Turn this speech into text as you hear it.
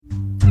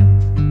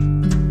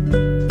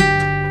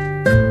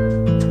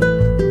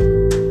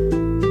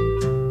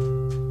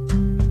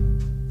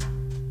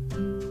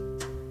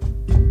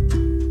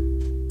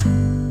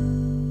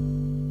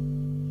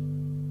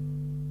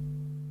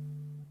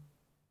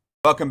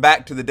Welcome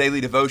back to the Daily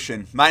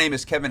Devotion. My name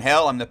is Kevin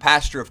Hale. I'm the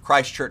pastor of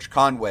Christ Church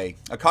Conway,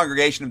 a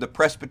congregation of the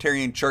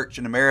Presbyterian Church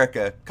in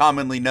America,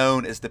 commonly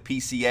known as the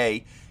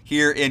PCA,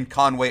 here in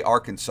Conway,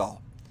 Arkansas.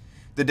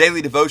 The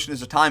Daily Devotion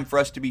is a time for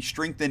us to be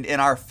strengthened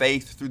in our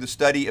faith through the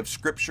study of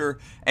Scripture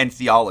and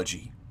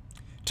theology.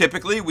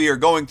 Typically, we are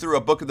going through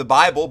a book of the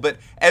Bible, but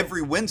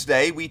every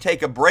Wednesday we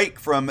take a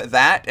break from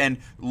that and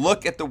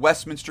look at the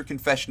Westminster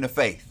Confession of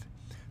Faith.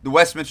 The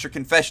Westminster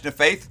Confession of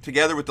Faith,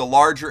 together with the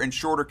larger and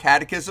shorter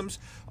catechisms,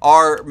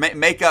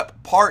 make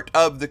up part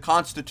of the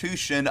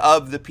constitution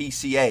of the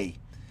PCA.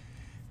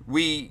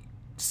 We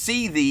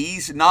see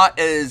these not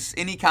as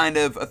any kind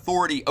of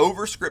authority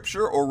over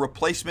Scripture or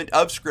replacement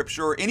of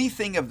Scripture or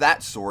anything of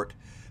that sort,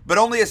 but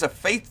only as a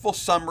faithful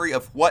summary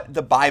of what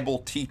the Bible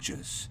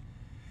teaches.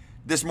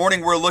 This morning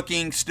we're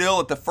looking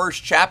still at the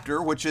first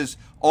chapter, which is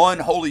on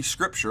Holy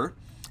Scripture,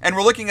 and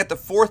we're looking at the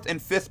fourth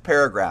and fifth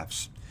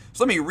paragraphs.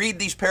 So let me read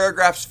these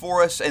paragraphs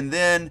for us, and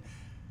then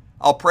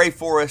I'll pray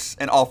for us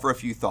and offer a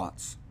few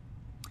thoughts.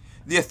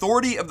 The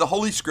authority of the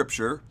Holy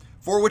Scripture,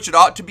 for which it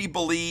ought to be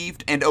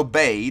believed and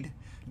obeyed,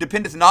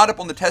 dependeth not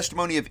upon the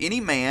testimony of any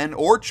man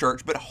or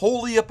church, but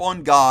wholly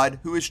upon God,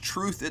 who is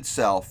truth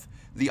itself,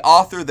 the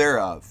author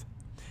thereof.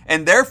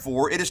 And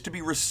therefore it is to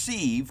be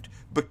received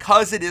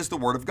because it is the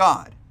Word of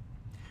God.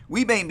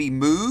 We may be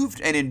moved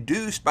and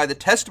induced by the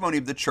testimony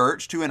of the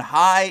church to an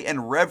high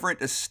and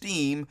reverent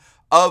esteem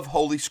of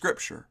Holy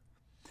Scripture.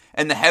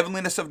 And the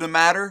heavenliness of the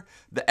matter,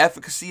 the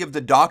efficacy of the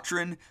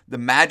doctrine, the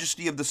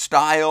majesty of the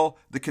style,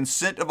 the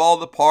consent of all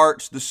the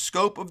parts, the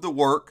scope of the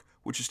work,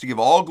 which is to give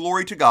all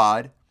glory to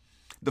God,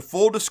 the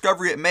full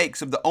discovery it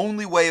makes of the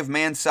only way of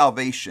man's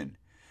salvation,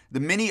 the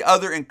many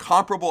other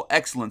incomparable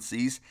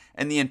excellencies,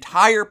 and the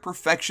entire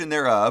perfection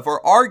thereof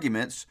are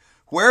arguments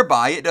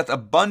whereby it doth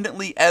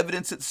abundantly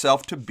evidence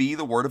itself to be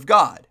the Word of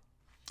God.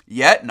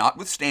 Yet,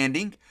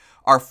 notwithstanding,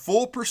 our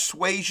full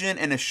persuasion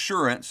and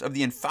assurance of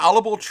the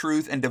infallible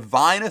truth and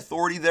divine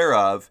authority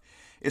thereof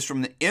is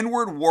from the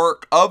inward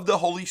work of the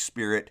Holy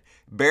Spirit,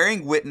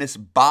 bearing witness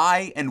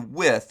by and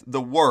with the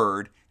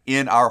Word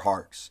in our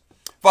hearts.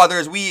 Father,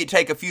 as we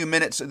take a few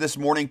minutes this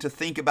morning to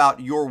think about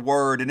your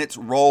Word and its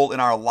role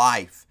in our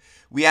life,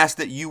 we ask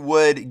that you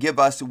would give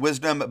us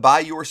wisdom by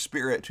your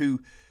Spirit,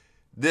 who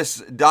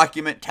this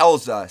document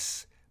tells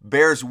us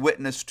bears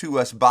witness to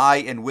us by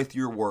and with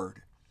your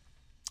Word.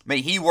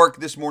 May he work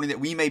this morning that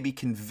we may be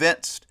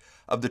convinced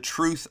of the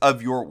truth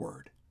of your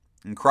word.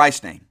 In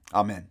Christ's name,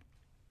 amen.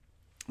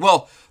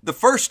 Well, the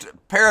first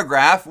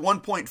paragraph,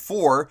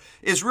 1.4,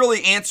 is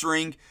really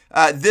answering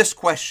this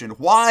question.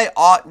 Why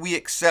ought we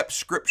accept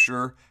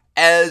Scripture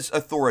as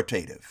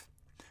authoritative?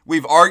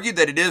 We've argued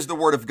that it is the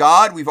Word of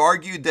God. We've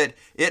argued that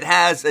it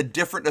has a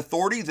different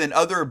authority than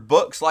other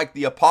books like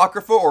the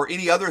Apocrypha or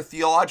any other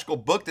theological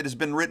book that has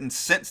been written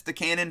since the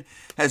canon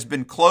has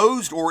been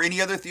closed, or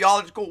any other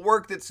theological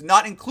work that's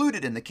not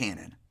included in the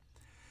canon.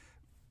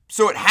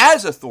 So it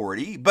has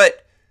authority,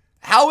 but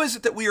how is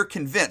it that we are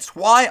convinced?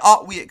 Why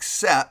ought we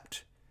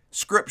accept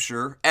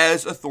Scripture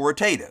as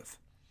authoritative?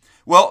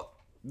 Well,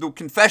 the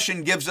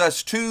confession gives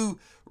us two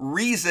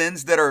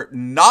reasons that are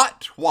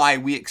not why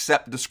we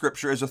accept the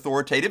Scripture as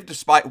authoritative,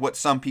 despite what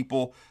some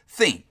people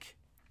think.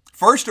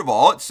 First of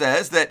all, it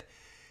says that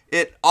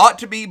it ought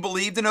to be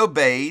believed and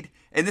obeyed,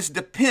 and this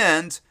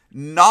depends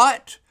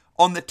not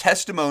on the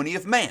testimony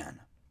of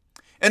man.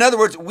 In other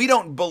words, we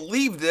don't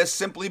believe this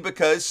simply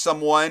because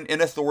someone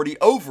in authority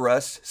over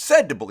us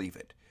said to believe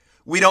it.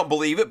 We don't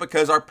believe it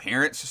because our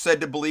parents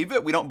said to believe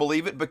it. We don't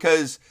believe it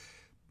because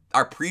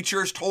our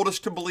preachers told us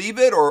to believe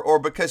it, or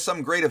because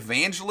some great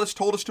evangelist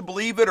told us to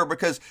believe it, or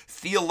because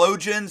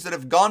theologians that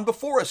have gone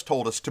before us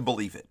told us to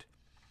believe it.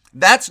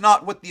 That's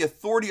not what the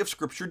authority of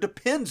Scripture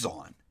depends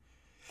on.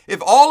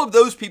 If all of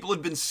those people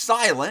had been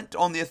silent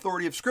on the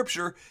authority of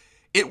Scripture,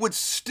 it would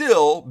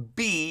still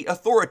be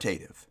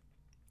authoritative.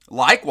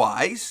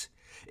 Likewise,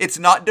 it's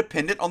not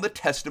dependent on the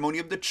testimony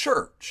of the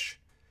church.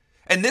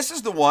 And this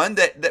is the one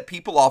that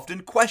people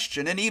often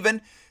question, and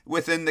even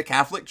within the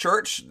Catholic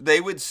Church, they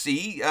would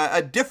see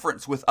a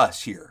difference with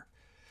us here.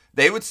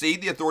 They would see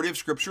the authority of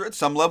Scripture at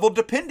some level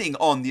depending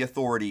on the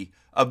authority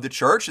of the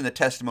church and the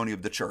testimony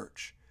of the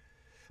church.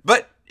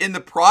 But in the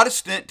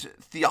Protestant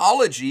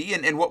theology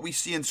and what we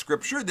see in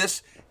Scripture,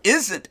 this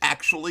isn't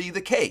actually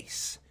the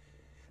case.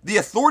 The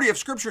authority of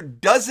Scripture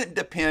doesn't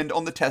depend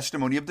on the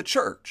testimony of the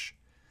church.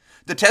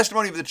 The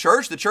testimony of the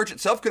church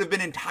itself could have been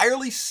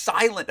entirely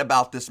silent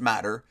about this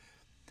matter,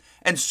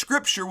 and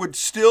Scripture would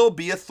still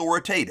be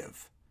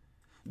authoritative.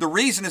 The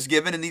reason is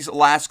given in these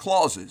last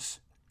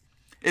clauses.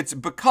 It's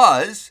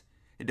because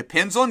it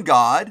depends on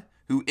God,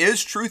 who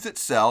is truth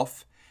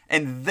itself,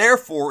 and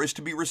therefore is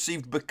to be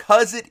received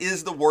because it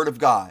is the Word of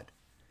God.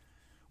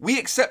 We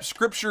accept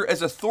Scripture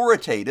as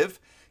authoritative,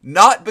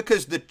 not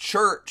because the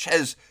church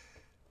has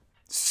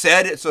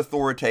said it's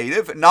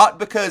authoritative, not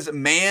because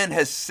man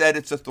has said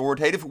it's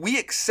authoritative. We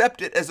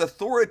accept it as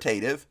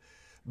authoritative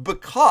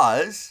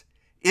because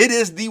it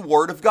is the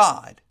Word of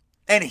God,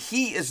 and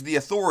He is the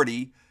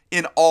authority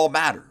in all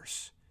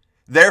matters.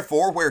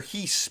 Therefore, where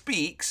He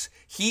speaks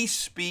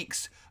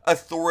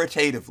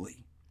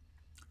authoritatively.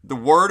 The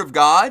Word of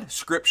God,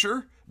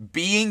 Scripture,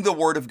 being the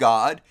Word of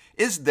God,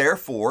 is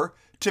therefore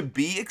to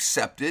be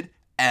accepted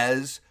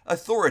as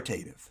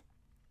authoritative.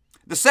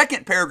 The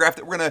second paragraph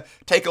that we're going to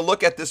take a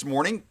look at this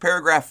morning,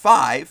 paragraph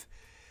 5,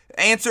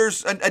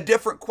 answers a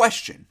different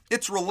question.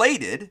 It's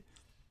related,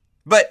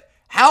 but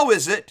how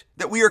is it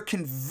that we are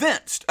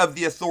convinced of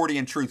the authority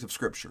and truth of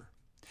Scripture?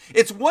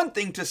 It's one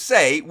thing to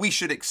say we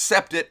should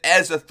accept it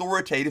as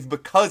authoritative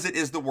because it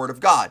is the Word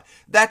of God.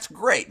 That's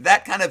great.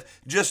 That kind of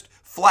just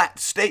flat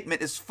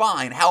statement is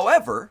fine.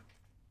 However,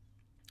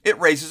 it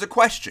raises a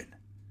question.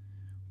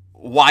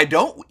 Why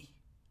don't we?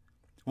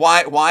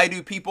 Why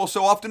do people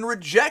so often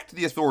reject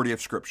the authority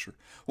of Scripture?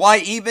 Why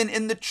even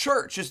in the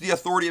church is the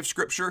authority of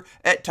Scripture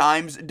at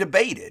times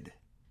debated?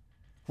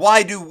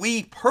 Why do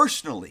we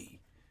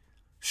personally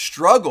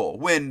struggle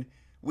when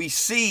we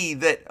see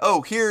that,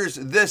 oh, here's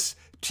this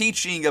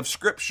teaching of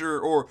Scripture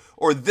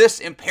or this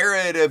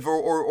imperative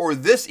or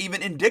this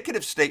even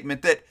indicative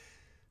statement that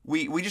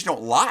we just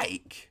don't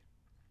like?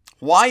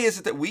 Why is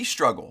it that we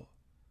struggle?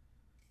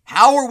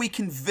 How are we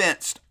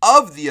convinced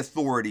of the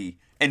authority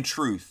and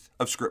truth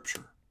of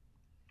Scripture?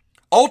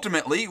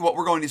 Ultimately, what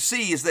we're going to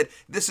see is that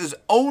this is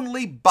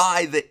only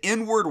by the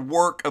inward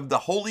work of the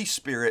Holy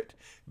Spirit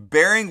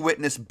bearing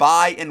witness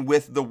by and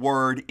with the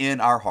Word in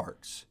our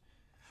hearts.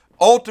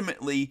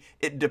 Ultimately,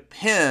 it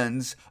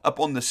depends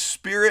upon the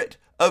Spirit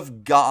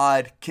of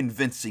God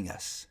convincing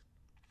us.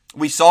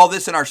 We saw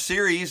this in our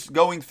series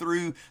going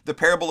through the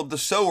parable of the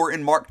sower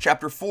in Mark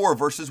chapter 4,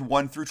 verses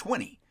 1 through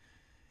 20.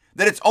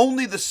 That it's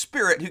only the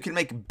Spirit who can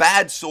make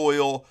bad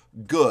soil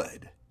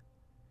good.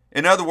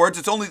 In other words,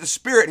 it's only the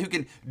Spirit who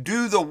can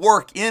do the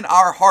work in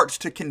our hearts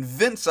to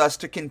convince us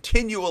to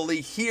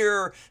continually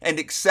hear and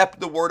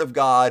accept the Word of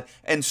God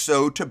and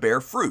so to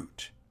bear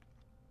fruit.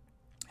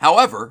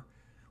 However,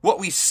 what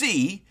we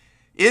see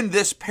in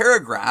this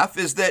paragraph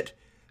is that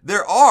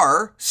there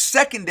are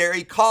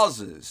secondary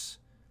causes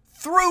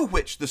through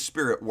which the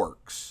Spirit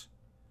works.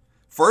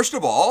 First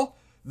of all,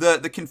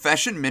 the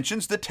confession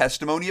mentions the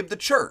testimony of the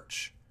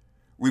church.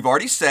 We've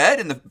already said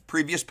in the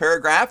previous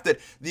paragraph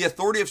that the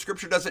authority of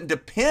Scripture doesn't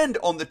depend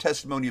on the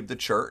testimony of the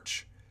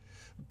church,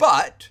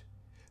 but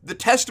the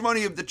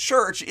testimony of the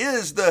church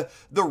is the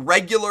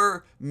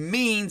regular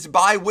means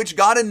by which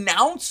God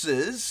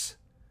announces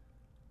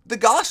the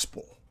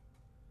gospel.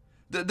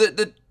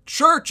 The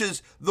church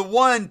is the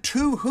one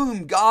to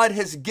whom God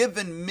has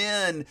given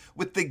men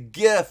with the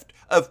gift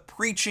of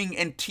preaching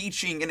and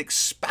teaching and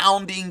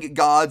expounding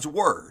God's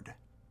word.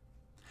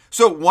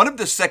 So one of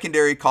the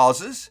secondary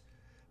causes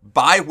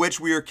by which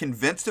we are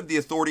convinced of the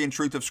authority and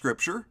truth of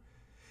Scripture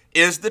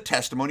is the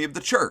testimony of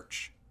the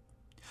church.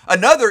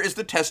 Another is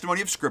the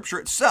testimony of Scripture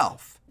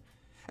itself.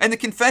 And the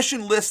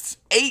confession lists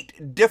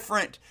 8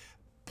 different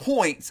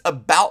points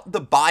about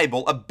the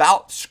Bible,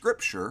 about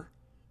Scripture,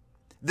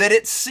 that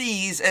it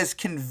sees as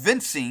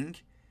convincing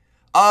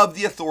of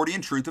the authority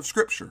and truth of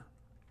Scripture.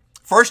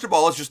 First of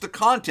all is just the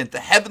content,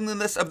 the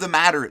heavenliness of the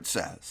matter, it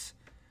says.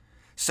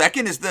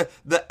 Second is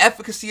the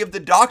efficacy of the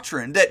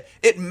doctrine, that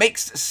it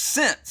makes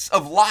sense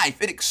of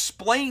life. It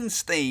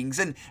explains things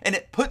and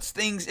it puts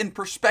things in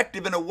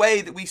perspective in a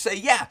way that we say,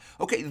 yeah,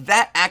 okay,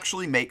 that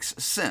actually makes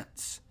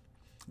sense.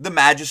 The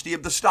majesty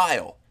of the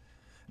style.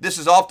 This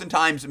is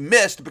oftentimes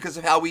missed because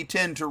of how we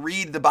tend to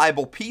read the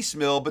Bible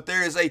piecemeal, but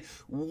there is a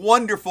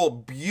wonderful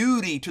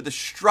beauty to the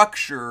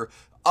structure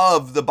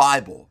of the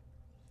Bible,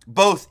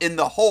 both in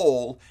the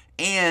whole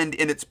and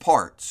in its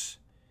parts.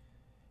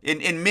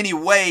 In many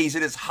ways,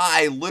 it is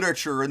high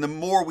literature, and the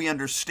more we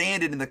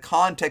understand it in the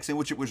context in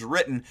which it was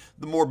written,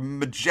 the more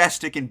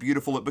majestic and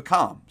beautiful it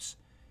becomes.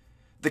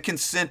 The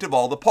consent of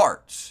all the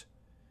parts.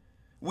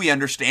 We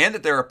understand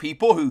that there are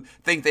people who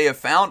think they have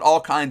found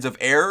all kinds of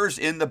errors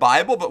in the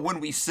Bible, but when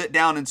we sit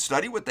down and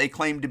study what they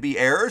claim to be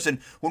errors, and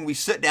when we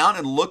sit down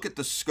and look at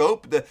the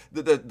scope,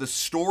 the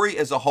story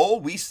as a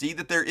whole, we see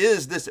that there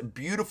is this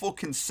beautiful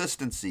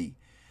consistency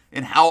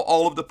in how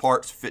all of the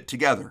parts fit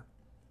together.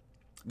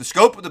 The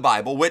scope of the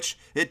Bible, which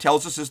it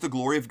tells us is the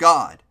glory of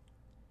God.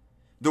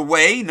 The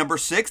way, number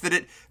 6, that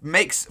it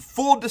makes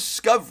full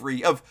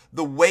discovery of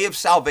the way of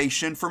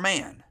salvation for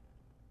man.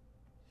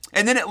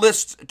 And then it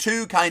lists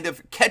 2 kind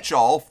of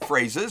catch-all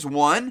phrases.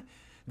 One,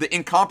 the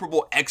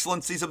incomparable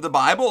excellencies of the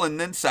Bible, and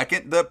then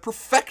second, the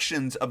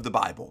perfections of the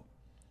Bible.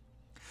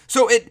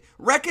 So it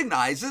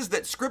recognizes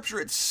that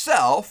Scripture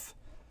itself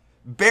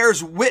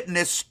bears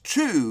witness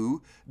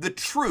to the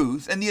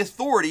truth and the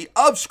authority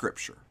of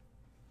Scripture.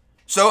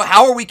 So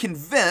how are we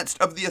convinced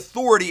of the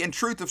authority and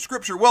truth of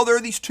Scripture? Well, there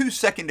are these 2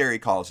 secondary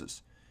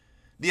causes.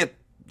 The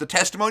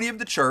testimony of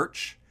the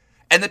church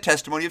and the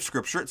testimony of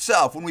Scripture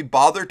itself. When we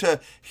bother to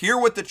hear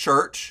what the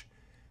church,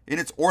 in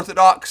its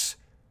orthodox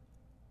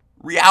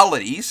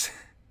realities,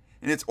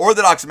 in its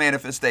orthodox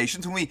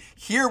manifestations, when we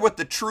hear what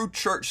the true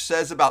church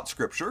says about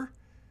Scripture,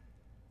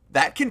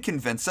 that can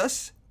convince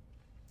us.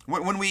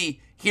 When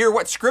we hear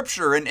what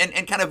Scripture and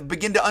kind of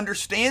begin to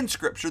understand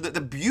Scripture, that the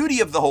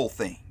beauty of the whole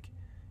thing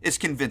is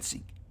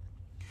convincing.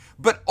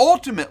 But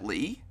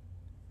ultimately,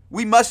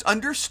 we must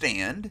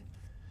understand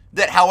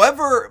that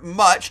however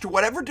much, to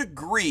whatever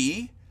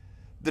degree,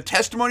 the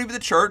testimony of the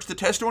church, the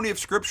testimony of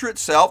Scripture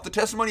itself, the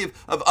testimony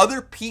of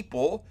other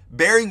people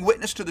bearing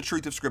witness to the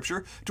truth of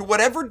Scripture, to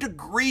whatever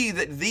degree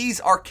that these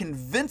are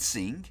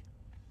convincing,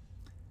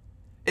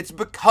 it's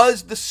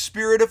because the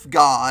Spirit of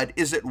God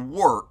is at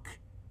work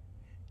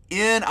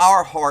in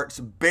our hearts,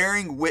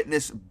 bearing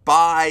witness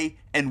by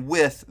and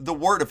with the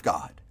Word of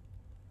God.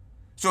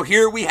 So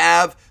here we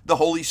have the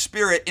Holy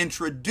Spirit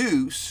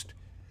introduced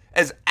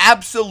as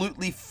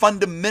absolutely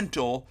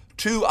fundamental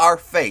to our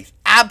faith,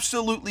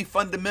 absolutely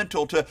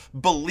fundamental to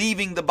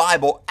believing the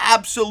Bible,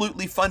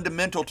 absolutely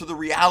fundamental to the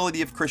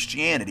reality of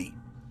Christianity.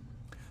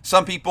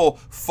 Some people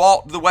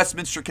fault the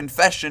Westminster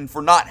Confession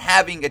for not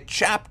having a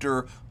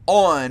chapter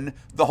on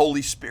the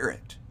Holy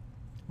Spirit.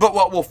 But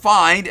what we'll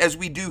find, as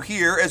we do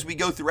here, as we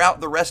go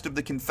throughout the rest of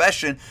the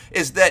confession,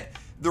 is that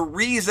the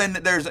reason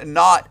that there's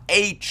not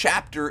a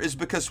chapter is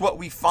because what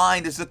we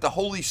find is that the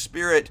Holy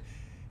Spirit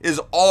is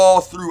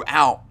all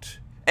throughout,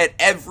 at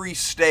every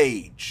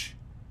stage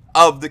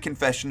of the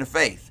confession of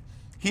faith.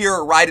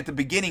 Here, right at the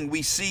beginning,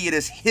 we see it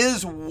as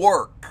His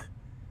work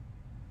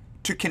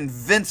to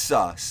convince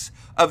us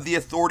of the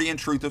authority and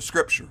truth of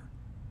Scripture.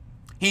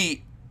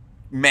 He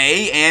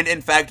may, and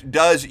in fact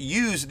does,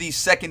 use these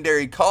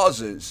secondary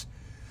causes,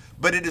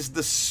 but it is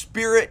the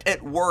Spirit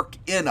at work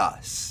in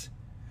us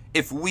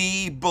if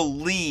we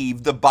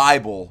believe the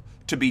Bible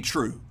to be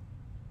true.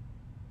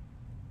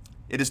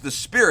 It is the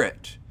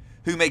Spirit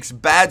who makes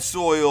bad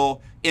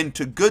soil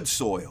into good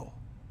soil,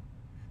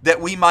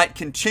 that we might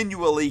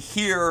continually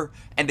hear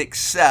and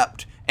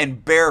accept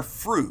and bear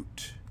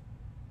fruit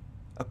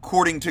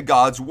according to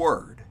God's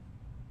Word.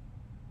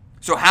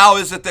 So how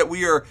is it that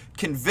we are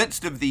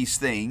convinced of these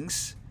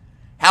things?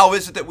 How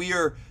is it that we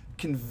are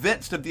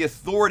convinced of the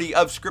authority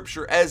of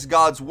Scripture as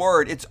God's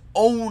Word? It's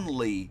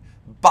only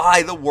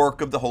by the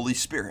work of the Holy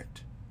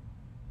Spirit.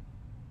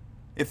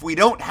 If we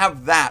don't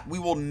have that, we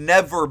will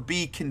never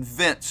be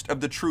convinced of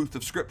the truth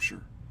of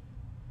Scripture.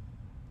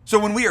 So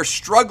when we are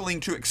struggling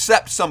to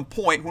accept some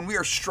point, when we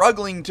are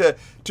struggling to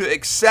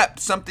accept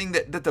something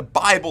that the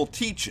Bible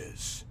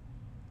teaches,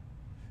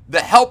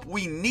 the help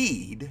we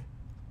need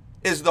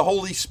is the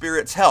Holy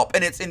Spirit's help.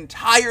 And it's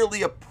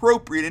entirely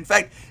appropriate. In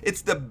fact,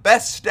 it's the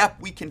best step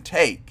we can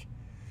take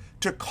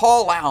to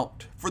call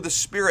out for the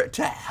Spirit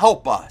to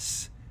help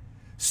us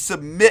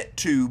submit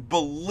to,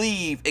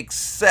 believe,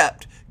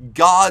 accept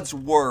God's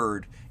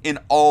Word in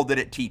all that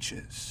it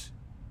teaches.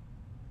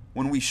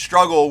 When we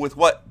struggle with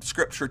what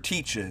Scripture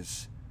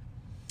teaches,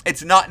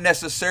 it's not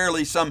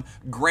necessarily some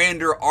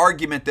grander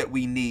argument that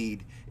we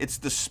need. It's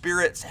the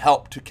Spirit's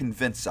help to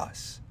convince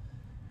us.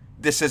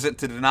 This isn't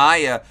to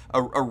deny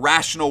a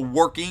rational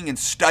working and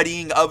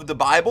studying of the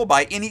Bible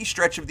by any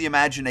stretch of the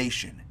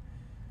imagination.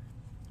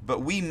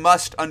 But we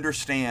must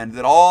understand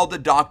that all the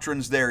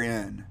doctrines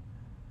therein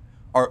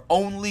are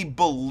only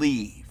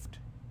believed,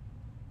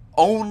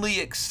 only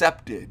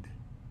accepted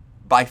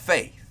by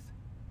faith.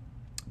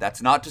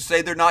 That's not to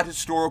say they're not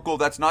historical.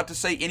 That's not to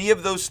say any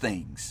of those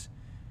things.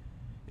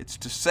 It's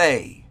to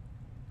say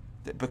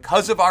that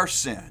because of our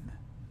sin,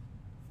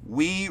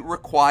 we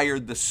require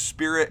the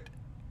Spirit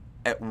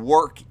at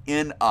work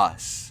in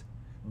us,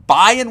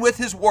 by and with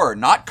His Word,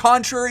 not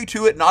contrary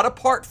to it, not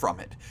apart from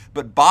it,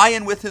 but by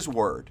and with His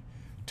Word,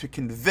 to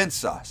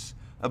convince us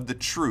of the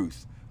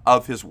truth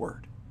of His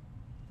Word.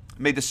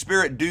 May the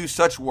Spirit do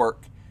such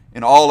work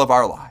in all of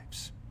our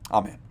lives.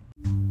 Amen.